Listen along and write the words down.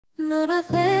Lord, I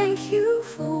thank you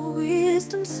for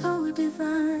wisdom so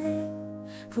divine,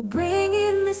 for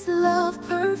bringing this love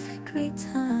perfectly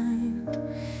timed.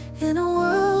 In a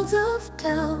world of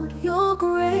doubt, your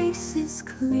grace is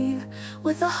clear,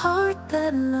 with a heart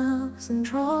that loves and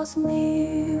draws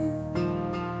near.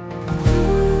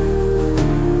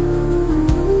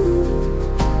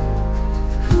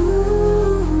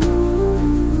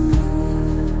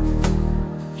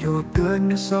 Your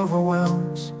goodness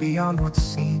overwhelms beyond what's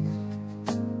seen.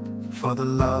 For the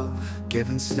love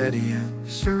given steady and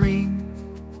serene,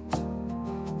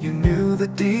 you knew the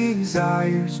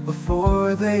desires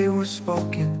before they were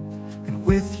spoken, and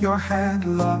with your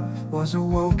hand love was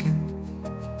awoken.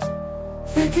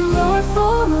 Thank you, Lord,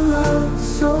 for a love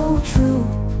so true,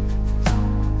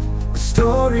 A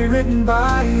story written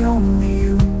by only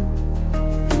you,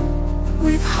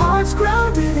 with hearts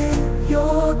grounded in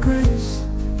your grace.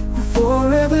 we're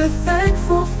forever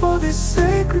thankful for this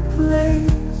sacred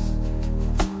place.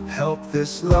 Help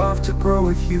this love to grow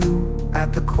with you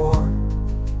at the core,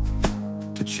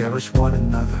 to cherish one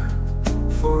another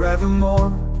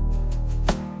forevermore.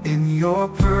 In your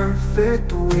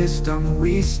perfect wisdom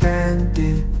we stand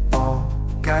in awe,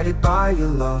 guided by your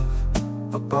love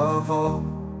above all.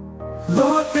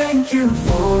 Lord, thank you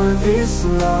for this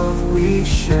love we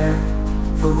share,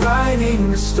 for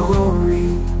writing a story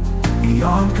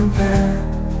beyond compare.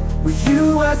 With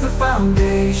you as the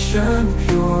foundation,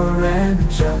 pure and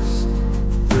just,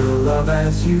 we'll love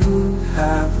as you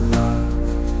have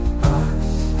loved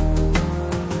us.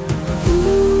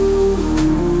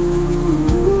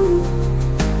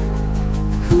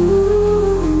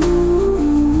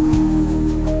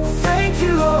 Thank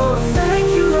you,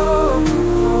 Lord,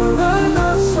 for a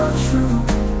love so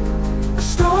true, a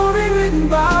story written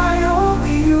by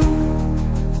only you,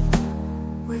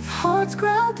 with hearts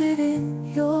grounded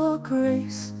in your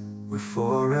grace. we're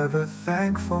forever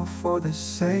thankful for this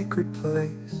sacred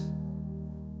place.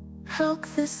 Help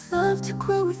this love to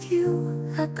grow with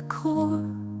you at the core,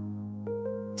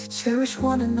 To cherish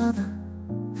one another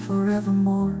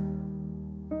forevermore.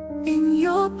 in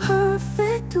your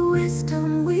perfect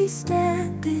wisdom we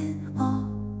stand in awe,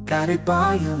 Guided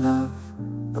by your love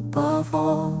above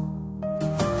all.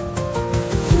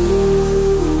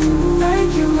 Thank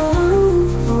you, Lord,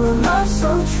 For a love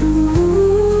so true,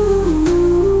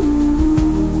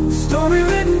 story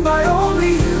written by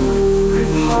only you,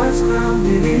 with hearts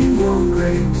grounded in your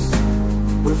grace.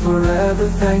 We're forever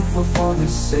thankful for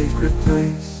this sacred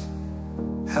place.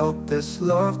 Help this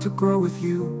love to grow with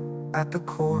you at the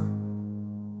core,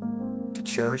 to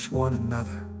cherish one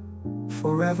another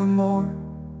forevermore.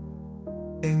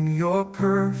 In your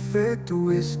perfect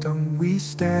wisdom we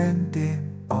stand in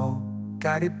awe,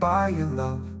 guided by your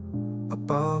love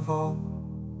above all.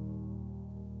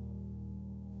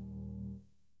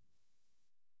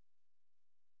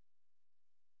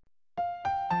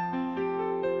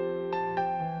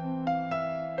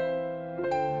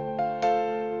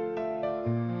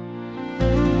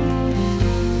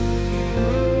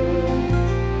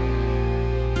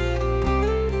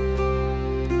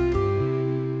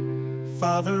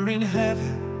 Father in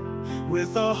heaven,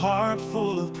 with a heart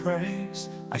full of praise,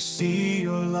 I see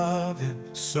your love in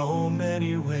so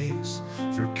many ways.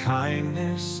 Through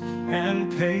kindness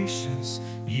and patience,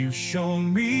 you've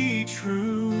shown me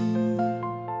true.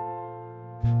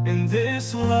 In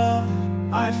this love,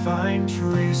 I find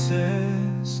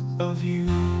traces of you.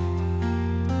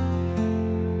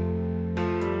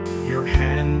 Your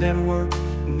hand at work,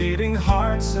 knitting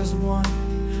hearts as one.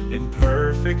 In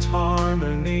perfect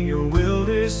harmony, your will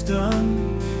is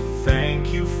done.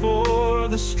 Thank you for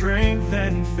the strength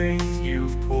and faith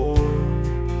you've poured.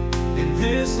 In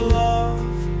this love,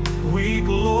 we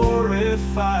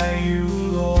glorify you,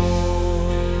 Lord.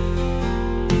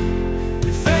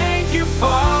 Thank you,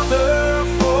 Father,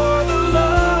 for the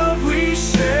love we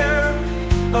share,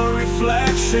 a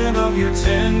reflection of your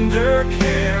tender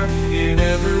care. In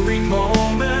every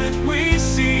moment we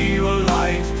see your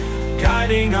light,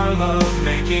 guiding our love,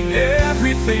 making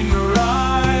everything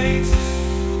right.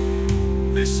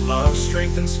 This love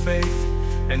strengthens faith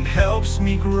and helps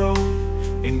me grow,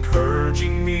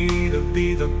 encouraging me to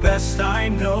be the best I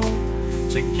know.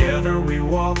 Together we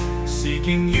walk,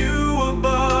 seeking you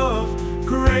above,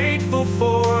 grateful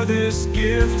for this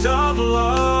gift of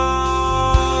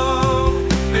love.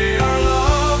 May our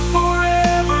love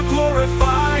forever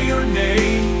glorify your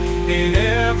name. In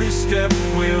every step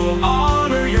we'll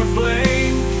honor your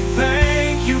flame.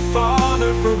 Thank you,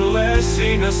 Father, for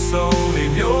blessing us so.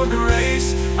 In your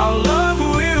grace, our love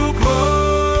will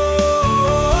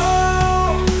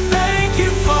grow. Thank you,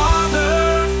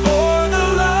 Father, for the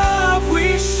love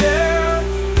we share,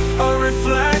 a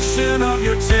reflection of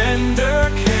your tender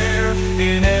care.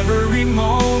 In every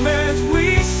moment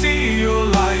we see your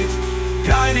light,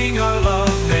 guiding our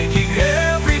love, making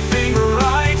everything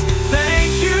right.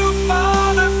 Thank you,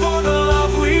 Father, for the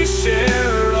love we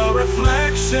share, a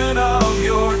reflection of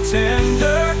your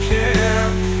tender care.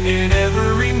 In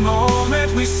every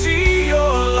moment we see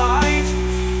your light,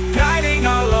 guiding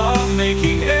our love,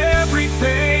 making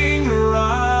everything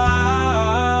right.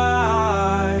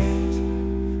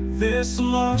 This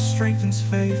love strengthens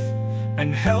faith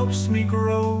and helps me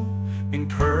grow,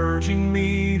 encouraging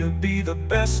me to be the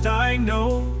best I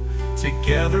know.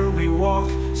 Together we walk,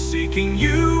 seeking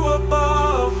you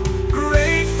above,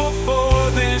 grateful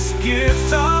for this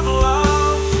gift of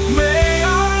love. May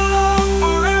our love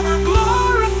forever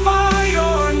glorify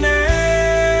your name.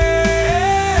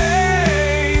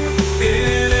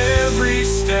 In every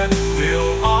step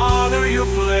we'll honor your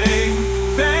flame.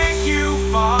 Thank you,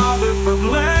 Father, for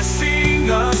blessing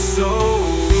us so.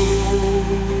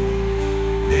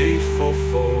 Grateful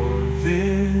for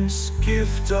this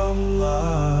gift of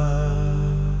love.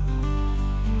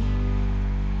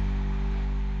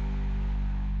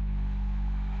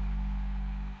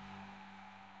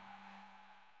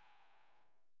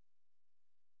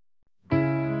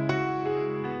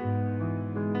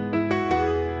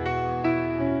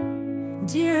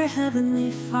 Dear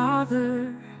Heavenly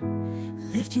Father,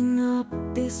 lifting up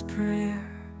this prayer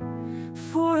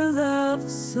for a love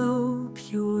so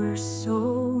pure,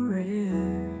 so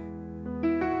rare.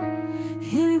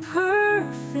 In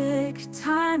perfect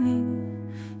timing,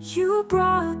 you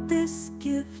brought this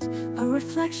gift, a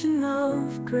reflection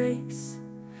of grace,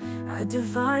 a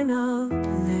divine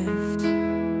uplift.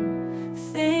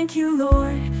 Thank you,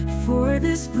 Lord, for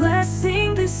this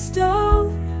blessing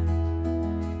bestowed,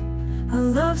 a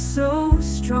love so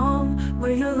strong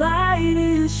where your light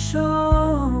is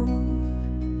shown.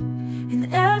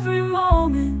 In every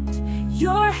moment,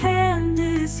 your hand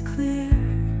is clear,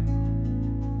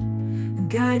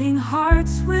 guiding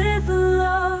hearts with a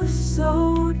love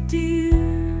so dear.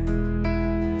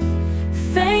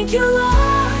 Thank you,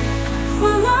 Lord,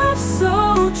 for love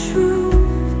so true.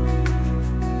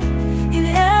 In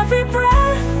every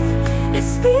breath, it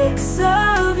speaks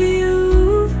of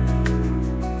you.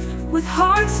 With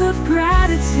hearts of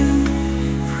gratitude,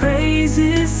 praise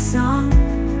is sung,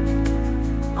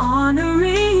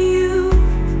 honoring you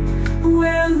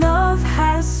where love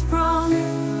has sprung.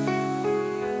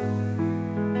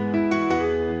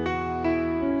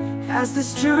 As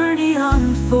this journey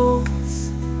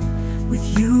unfolds, with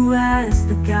you as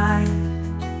the guide,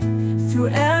 through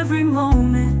every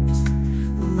moment,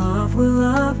 love will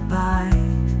abide.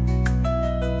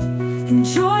 In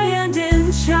joy and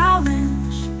in challenge,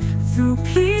 through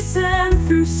peace and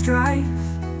through strife,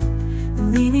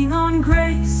 leaning on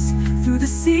grace through the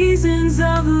seasons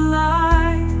of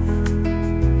life.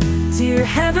 Dear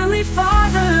Heavenly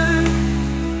Father,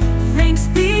 thanks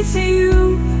be to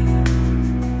you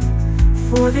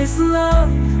for this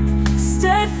love,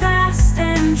 steadfast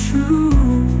and true.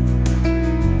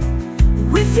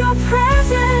 With your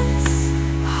presence,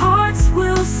 hearts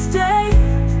will stay,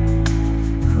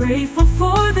 grateful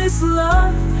for this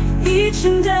love each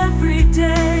and every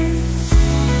day.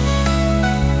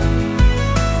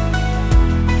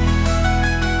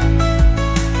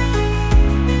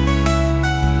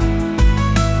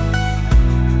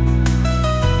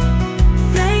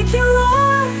 Thank you,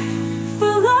 Lord,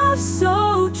 for love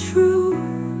so true.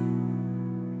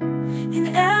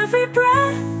 In every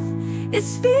breath, it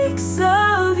speaks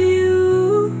of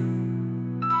you.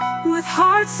 With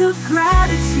hearts of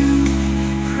gratitude,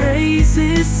 praise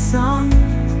is sung,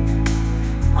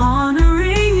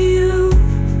 honoring you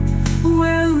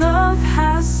where love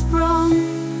has sprung.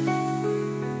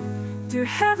 Dear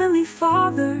Heavenly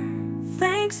Father,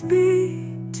 thanks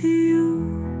be to you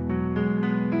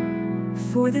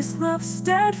for this love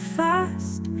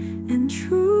steadfast and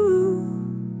true.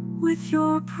 With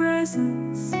your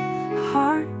presence,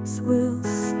 hearts will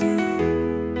stay,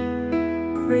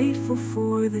 grateful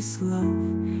for this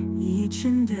love each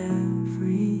and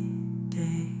every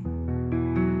day.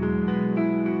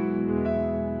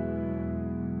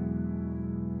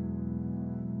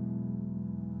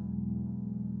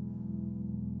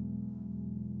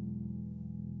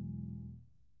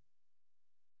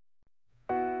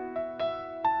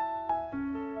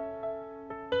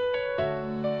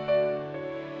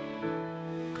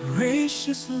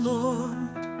 Gracious Lord,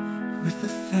 with a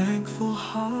thankful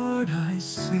heart I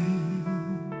sing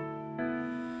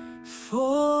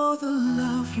for the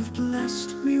love you've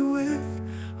blessed me with,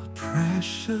 a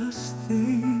precious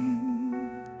thing.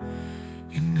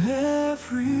 In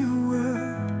every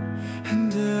word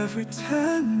and every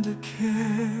tender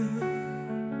care.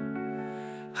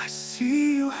 I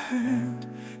see your hand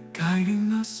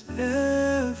guiding us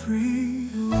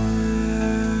everywhere.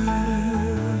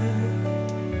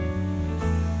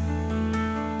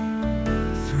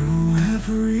 Through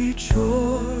every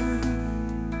joy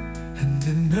and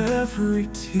in every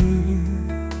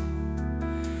tear,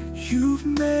 you've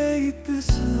made this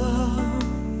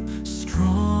love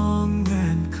strong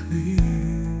and clear.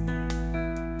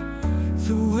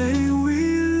 The way we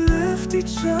lift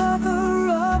each other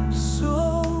up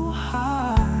so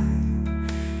high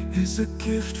is a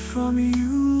gift from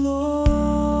you,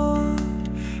 Lord,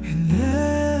 in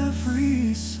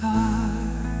every side.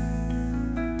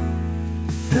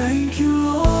 Thank you,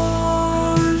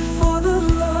 Lord, for the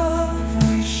love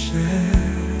we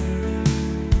share,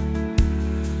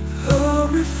 a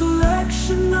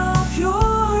reflection of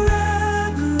your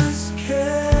endless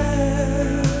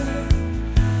care.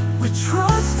 With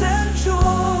trust and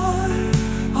joy,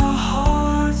 our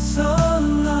hearts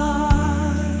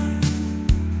align.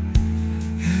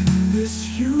 In this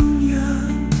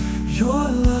union, your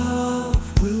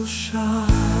love will shine.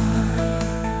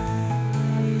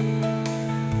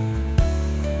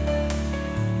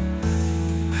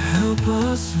 Help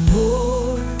us,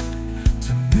 Lord,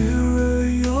 to mirror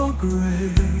your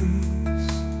grace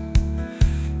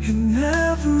in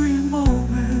every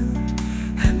moment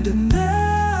and in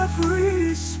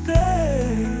every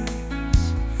space.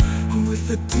 With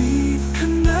a deep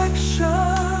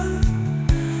connection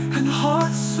and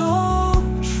heart so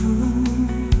true,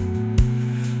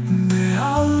 may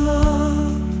our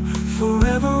love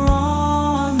forever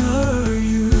honor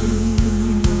you.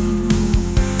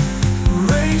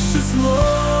 Gracious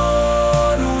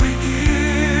Lord, we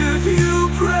give you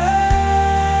praise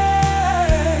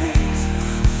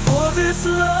for this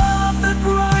love that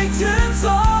brightens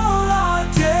all our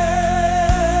days.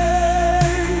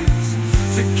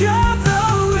 Together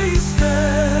we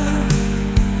stand,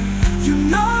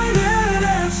 united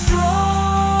and strong,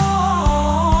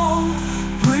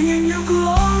 bringing you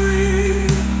glory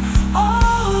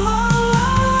all along.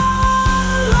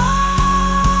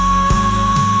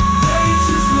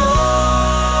 Gracious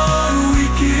Lord, we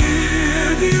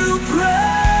give you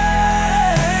praise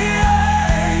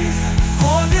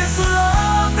for this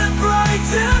love that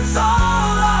brightens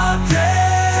all our days.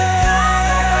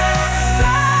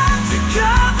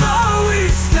 Together we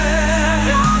stand,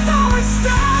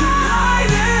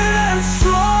 united and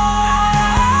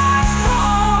strong,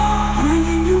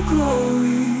 bringing you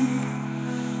glory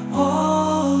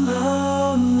all along.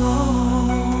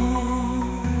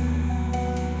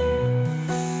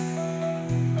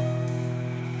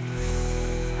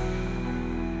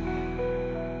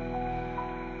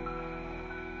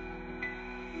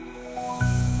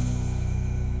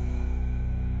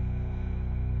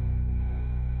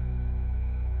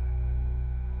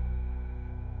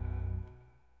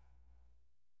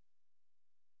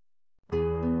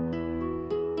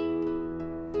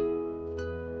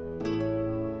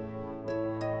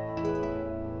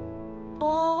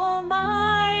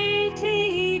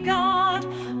 Almighty God,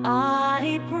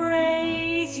 I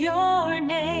praise your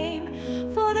name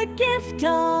for the gift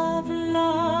of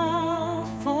love,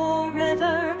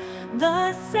 forever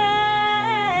the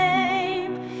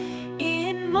same.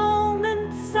 In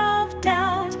moments of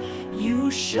doubt,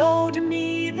 you showed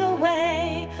me the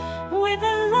way, with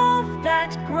a love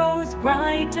that grows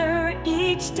brighter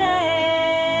each day.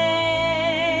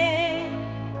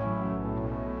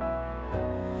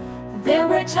 There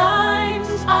were times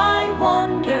I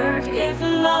wondered if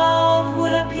love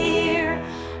would appear,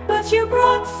 but you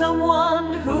brought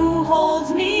someone who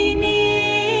holds me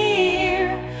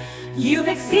near. You've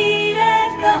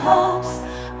exceeded the hopes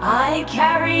I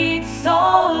carried so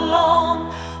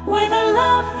long, with a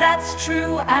love that's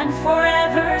true and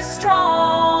forever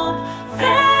strong.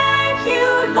 Thank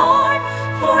you, Lord,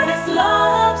 for this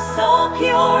love so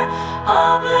pure,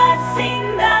 a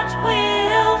blessing that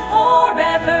will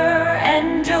forever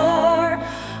endure.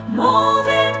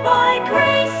 Molded by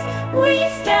grace, we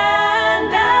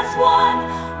stand as one,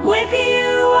 with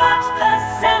you at the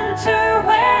center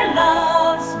where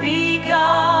love's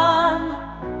begun.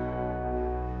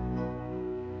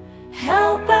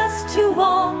 Help us to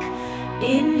walk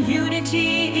in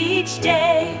unity each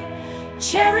day,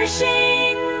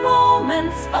 cherishing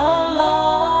moments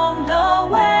along the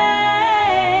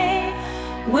way.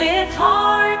 With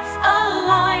hearts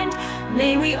aligned,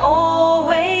 may we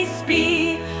always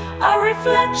be a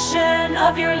reflection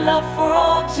of your love for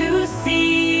all to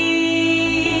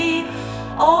see.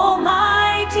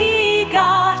 Almighty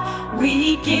God,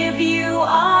 we give you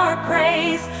our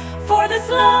praise for this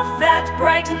love that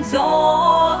brightens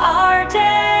all our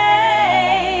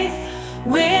days.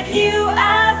 With you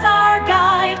as our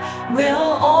guide,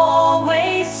 we'll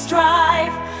always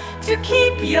strive to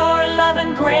keep your love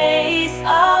and grace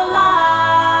alive.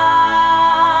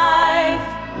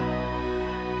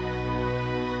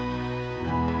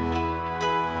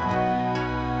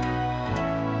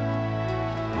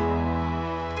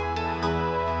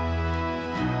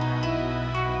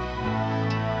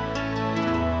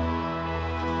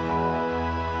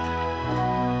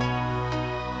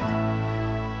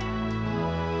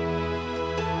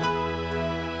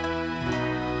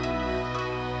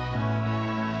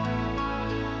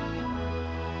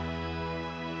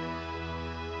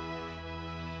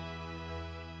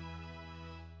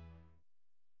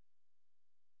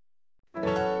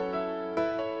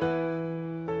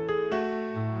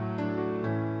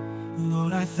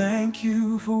 Lord, I thank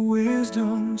you for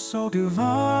wisdom so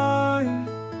divine,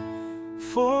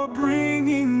 for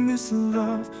bringing this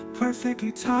love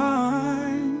perfectly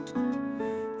timed.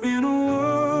 In a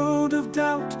world of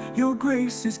doubt, your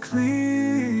grace is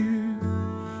clear.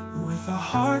 With a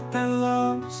heart that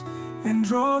loves and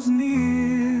draws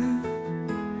near,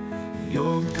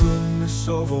 your goodness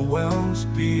overwhelms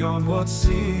beyond what's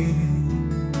seen.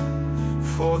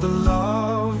 For the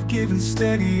love given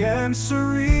steady and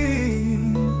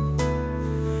serene,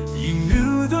 you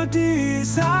knew the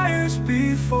desires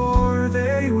before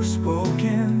they were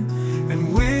spoken,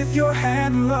 and with your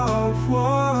hand love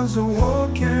was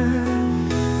awoken.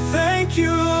 Thank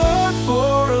you, Lord,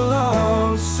 for a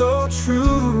love so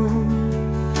true,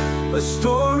 a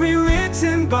story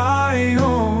written by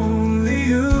only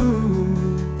you.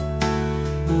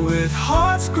 With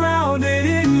hearts grounded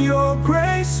in your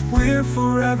grace, we're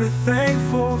forever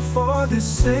thankful for this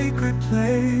sacred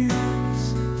place.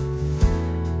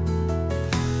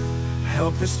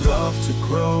 Help this love to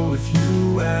grow with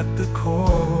you at the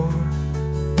core,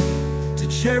 to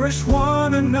cherish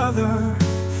one another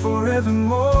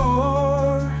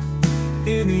forevermore.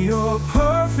 In your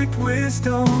perfect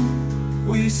wisdom,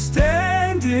 we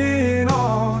stand in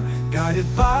awe, guided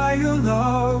by your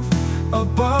love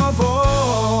above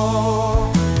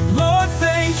all. Lord,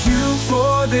 thank you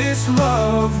for this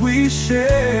love we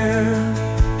share,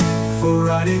 for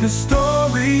writing a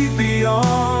story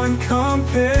beyond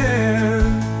compare.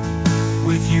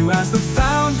 With you as the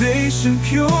foundation,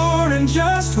 pure and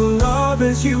just, to love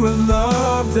as you have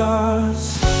loved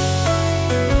us.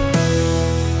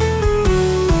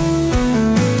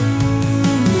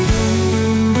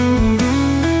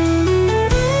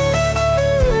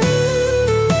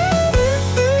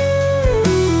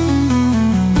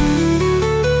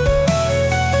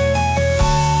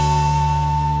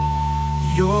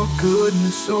 Your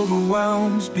goodness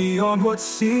overwhelms beyond what's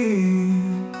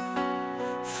seen,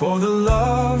 for the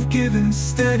love given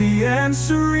steady and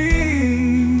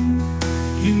serene.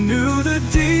 You knew the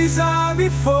desire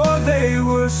before they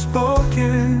were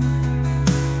spoken,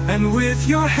 and with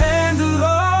your hand of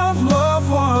love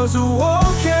was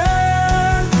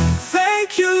awoken.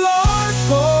 Thank you, Lord,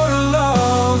 for a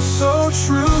love so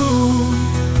true,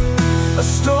 a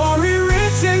story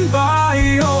written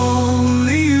by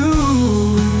only you.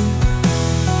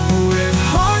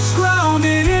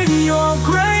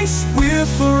 We're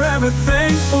forever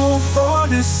thankful for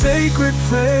this sacred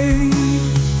place.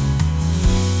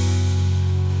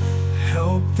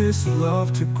 Help this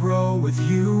love to grow with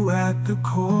you at the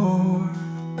core,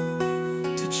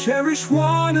 to cherish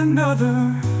one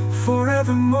another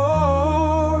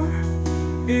forevermore.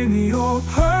 In your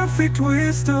perfect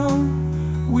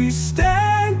wisdom, we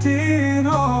stand in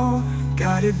awe,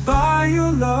 guided by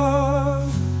your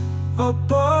love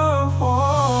above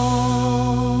all.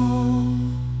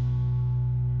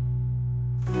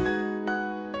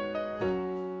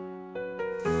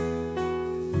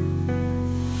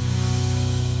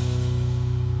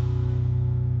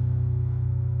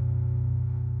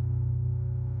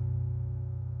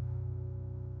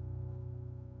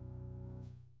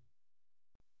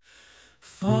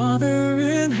 Father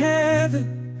in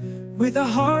heaven, with a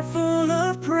heart full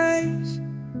of praise,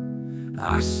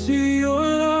 I see your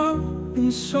love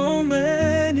in so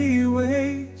many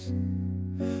ways.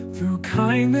 Through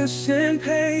kindness and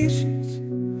patience,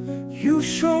 you've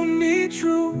shown me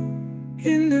true.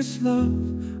 In this love,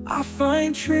 I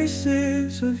find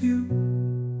traces of you.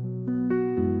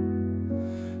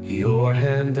 Your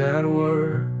hand at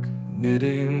work,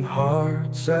 knitting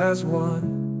hearts as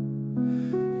one.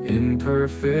 In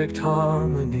perfect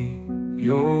harmony,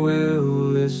 your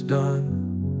will is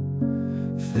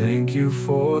done. Thank you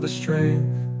for the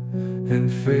strength and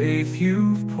faith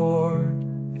you've poured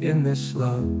in this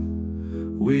love.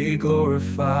 we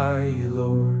glorify you,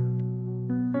 Lord.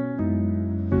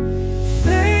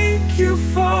 Thank you,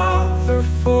 Father,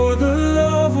 for the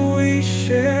love we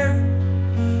share.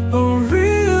 A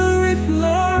real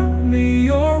reflect me,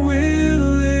 your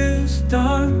will is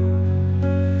done.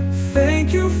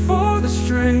 Thank you for the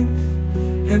strength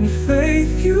and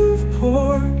faith you've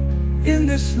poured in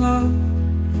this love.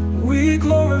 We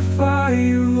glorify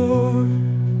you, Lord.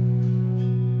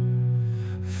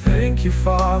 Thank you,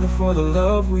 Father, for the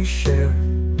love we share,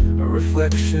 a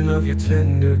reflection of your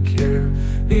tender care.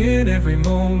 In every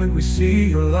moment we see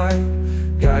your light,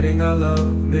 guiding our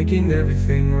love, making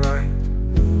everything right.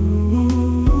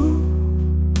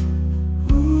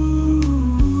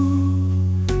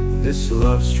 This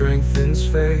love strengthens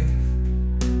faith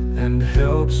and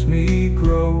helps me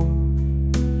grow,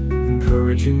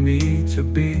 encouraging me to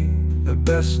be the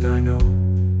best I know.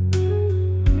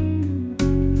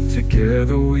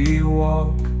 Together we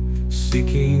walk,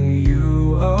 seeking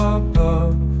you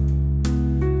above,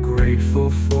 grateful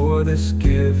for this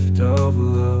gift of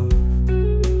love.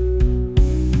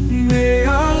 May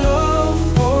our love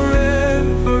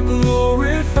forever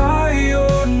glorify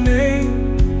your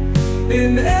name.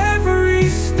 In every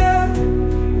step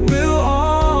we'll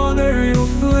honor your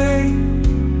flame.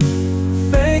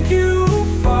 Thank you,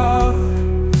 Father,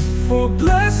 for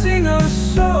blessing us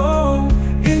so.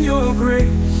 In your grace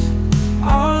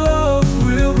our love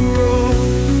will grow.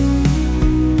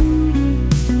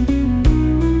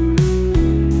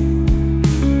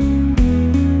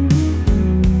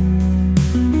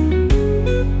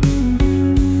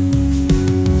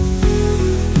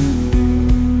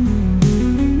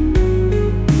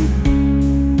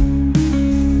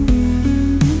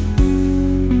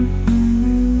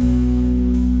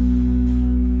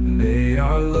 May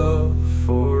our love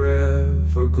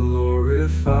forever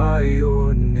glorify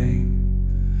your name.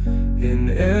 In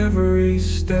every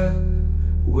step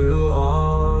we'll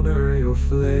honor your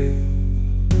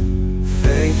flame.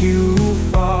 Thank you,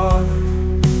 Father,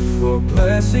 for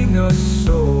blessing us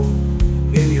so.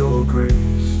 In your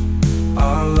grace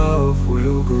our love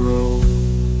will grow.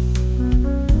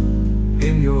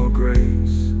 In your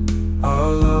grace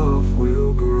our love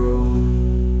will grow.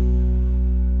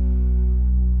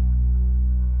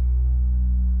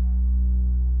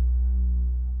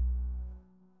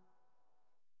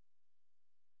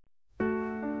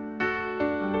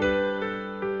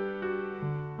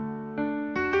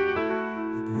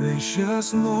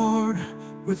 Gracious Lord,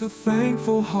 with a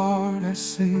thankful heart I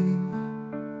sing,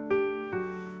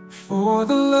 for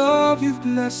the love you've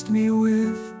blessed me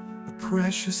with, a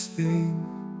precious thing.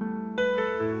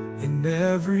 In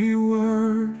every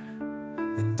word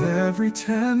and every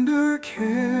tender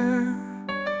care,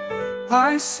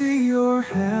 I see your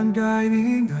hand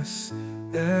guiding us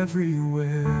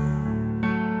everywhere.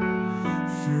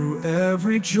 Through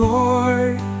every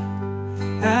joy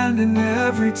and in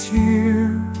every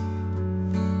tear,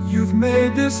 you've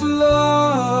made this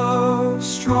love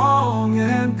strong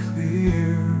and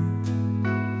clear.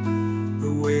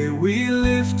 The way we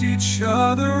lift each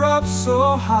other up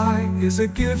so high is a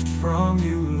gift from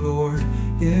you, Lord,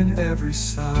 in every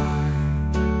sigh.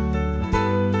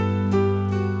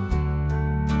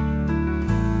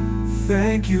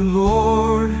 Thank you,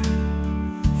 Lord,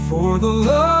 for the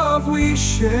love we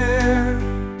share,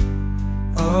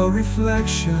 a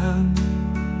reflection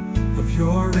of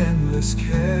your endless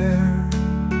care.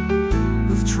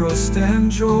 With trust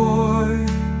and joy,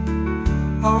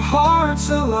 our hearts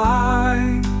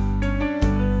align.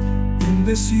 In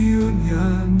this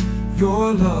union,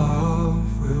 your love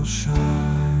will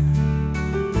shine.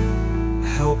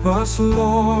 Help us,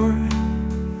 Lord,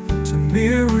 to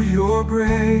mirror your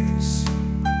grace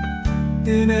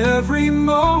in every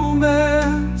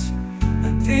moment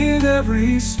and in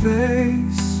every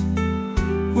space.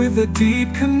 With a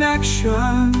deep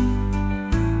connection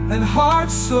and heart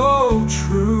so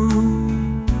true,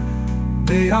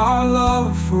 may our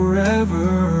love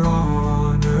forever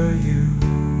honor you.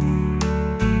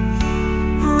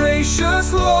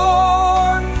 Gracious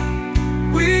Lord,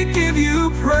 we give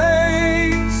you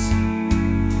praise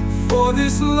for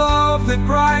this love that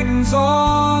brightens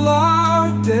all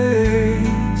our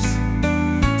days.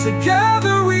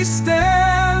 Together we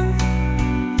stand,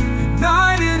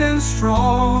 united and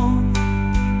strong,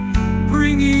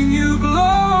 bringing you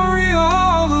glory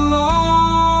all along.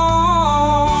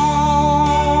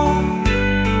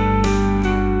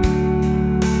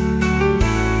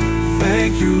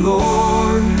 Thank you,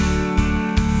 Lord,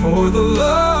 for the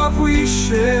love we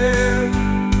share,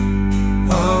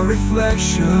 a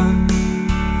reflection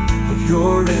of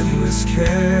your endless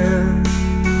care.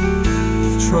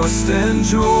 With trust and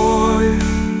joy,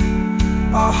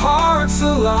 our hearts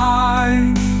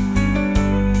align.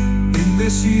 In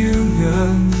this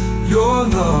union, your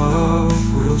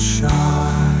love will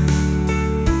shine.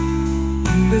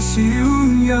 In this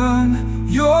union,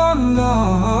 your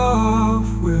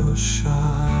love will shine.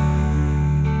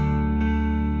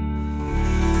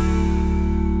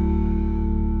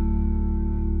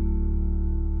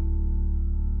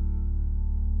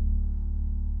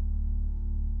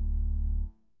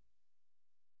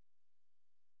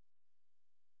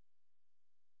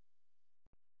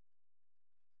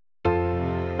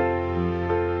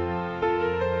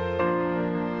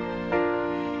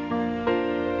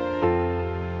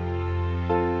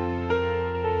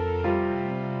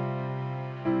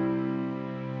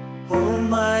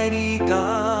 Almighty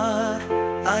God,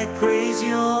 I praise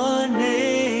your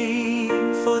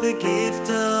name for the gift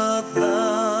of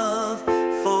love,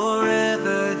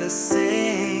 forever the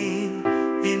same.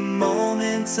 In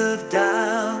moments of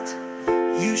doubt,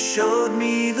 you showed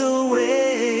me the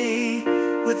way,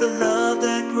 with a love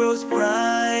that grows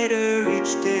brighter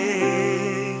each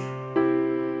day.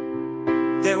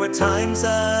 There were times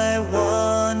I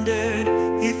wondered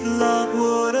if love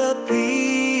would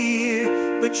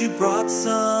appear, but you brought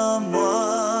someone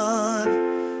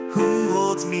who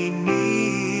holds me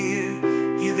near.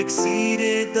 You've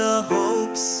exceeded the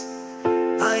hopes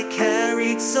I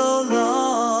carried so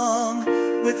long,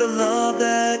 with a love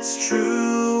that's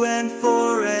true and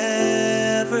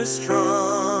forever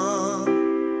strong.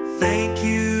 Thank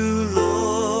you,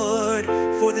 Lord,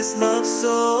 for this love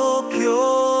so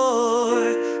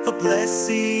pure, a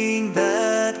blessing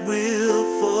that will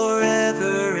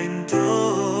forever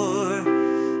endure.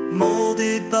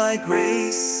 Molded by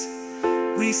grace,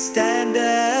 we stand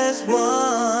as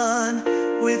one,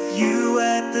 with you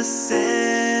at the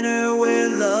center where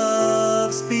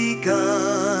love's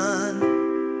begun.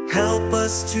 Help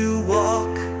us to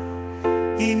walk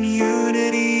in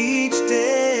unity each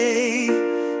day,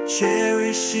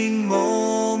 cherishing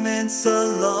moments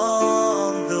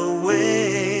along the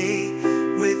way.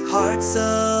 With hearts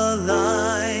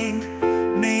aligned,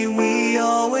 may we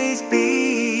always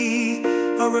be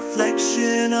a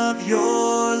reflection of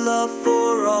your love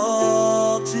for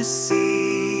all to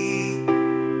see.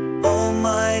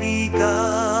 Almighty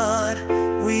God,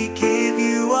 we give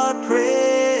you our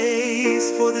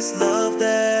praise for this love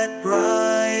that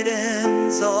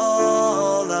brightens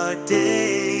all our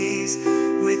days.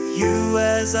 With you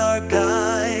as our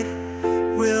guide,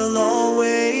 we'll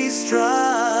always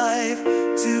strive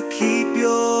to keep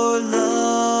your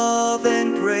love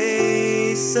and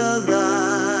grace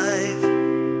alive.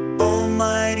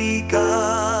 Almighty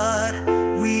God,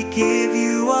 we give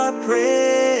you our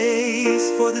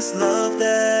praise for this love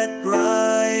that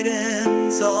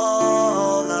brightens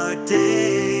all our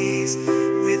days.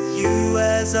 With you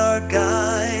as our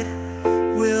guide,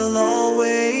 we'll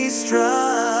always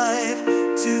strive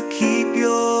to keep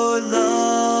your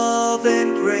love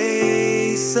and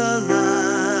grace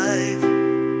alive.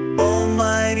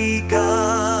 Almighty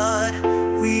God,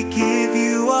 we give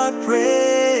you our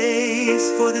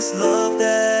praise for this love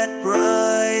that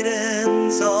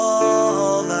brightens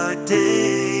all our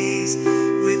days.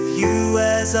 With you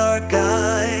as our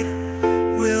guide,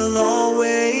 we'll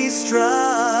always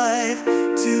strive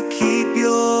to keep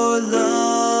your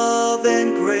love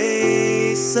and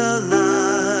grace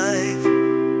alive.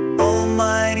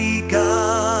 Almighty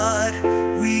God,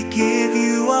 we give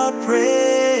you our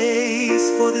praise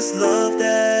for this love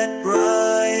that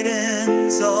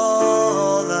brightens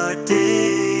all our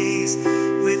days.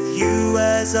 With you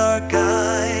as our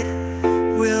guide,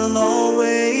 we'll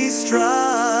always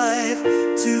strive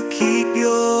to keep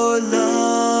your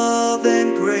love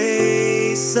and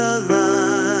grace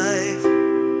alive.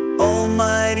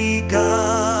 Almighty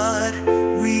God,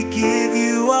 we give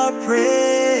you our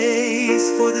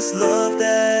praise for this love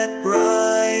that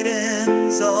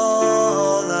brightens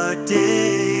all our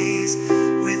days.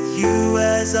 With you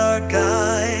as our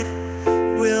guide,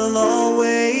 we'll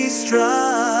always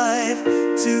strive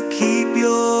to keep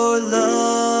your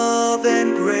love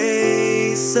and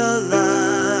grace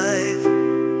alive.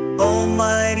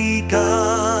 Almighty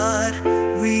God,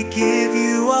 we give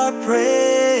you our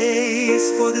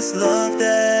praise for this love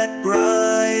that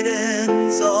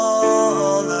brightens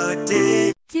all our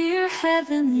days. Dear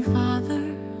Heavenly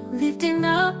Father, lifting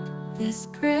up this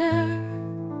prayer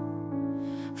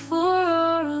for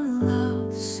our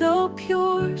love so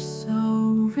pure,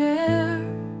 so rare.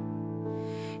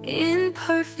 In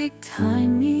perfect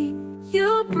timing,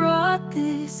 you brought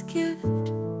this gift,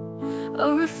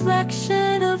 a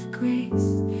reflection of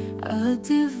grace, a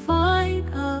divine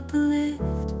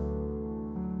uplift.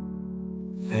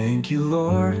 Thank you,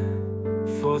 Lord,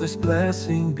 for this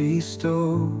blessing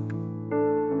bestowed.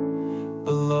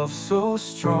 A love so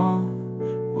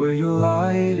strong, where your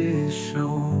light is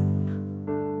shown.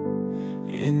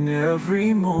 In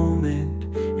every moment,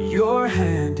 your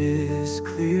hand is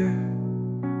clear,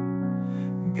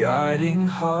 guiding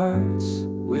hearts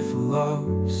with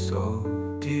love so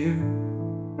dear.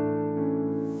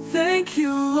 Thank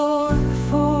you, Lord,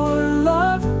 for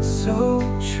love so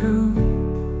true.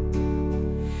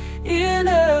 In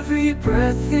every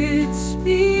breath it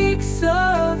speaks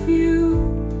of you.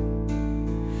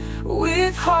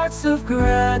 With hearts of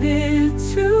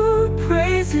gratitude,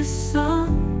 praises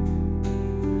sung,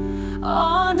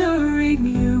 honoring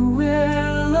you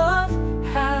where love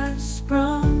has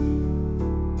sprung.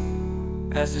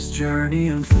 As this journey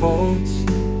unfolds,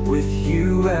 with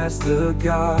you as the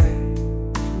guide,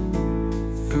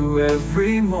 through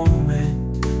every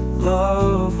moment,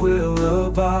 love will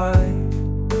abide.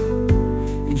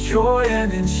 In joy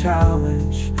and in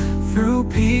challenge, through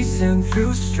peace and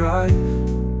through strife,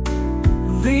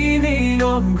 leaning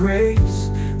on grace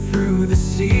through the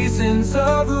seasons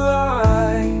of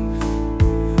life.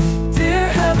 Dear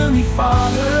Heavenly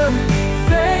Father,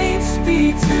 thanks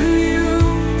be to you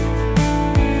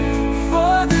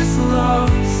for this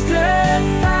love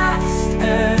steadfast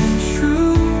and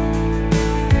true.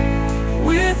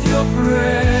 With your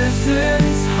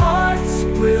presence, hearts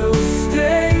will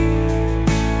stay.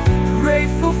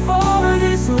 Grateful for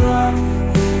this love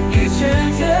each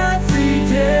and every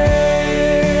day.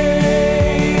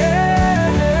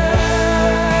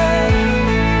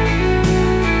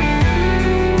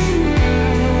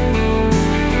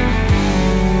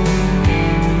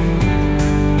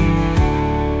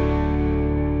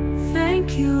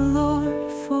 Thank you,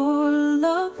 Lord, for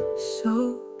love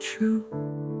so true.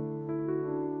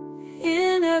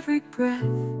 In every breath,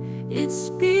 it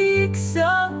speaks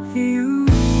of you.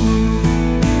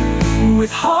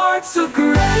 With hearts of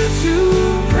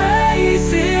gratitude,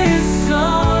 praises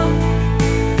sung,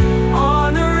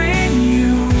 honoring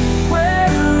you where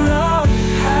love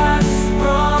has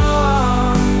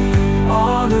sprung.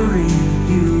 Honoring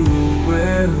you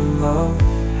where love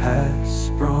has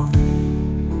sprung.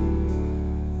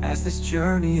 As this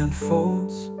journey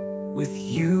unfolds, with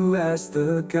you as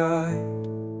the guide,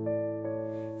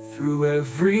 through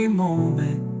every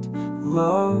moment,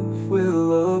 love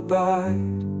will abide.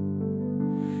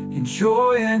 In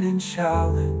joy and in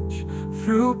challenge,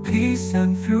 through peace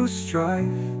and through strife,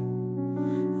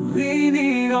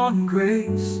 leaning on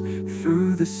grace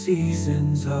through the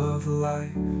seasons of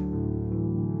life.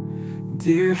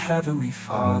 Dear Heavenly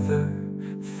Father,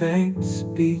 thanks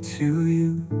be to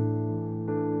you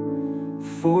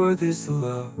for this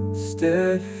love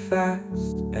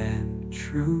steadfast and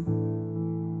true.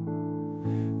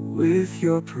 With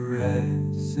your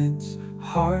presence,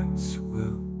 hearts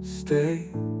will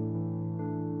stay.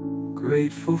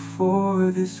 Grateful for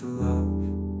this love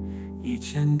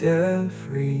each and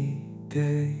every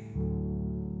day.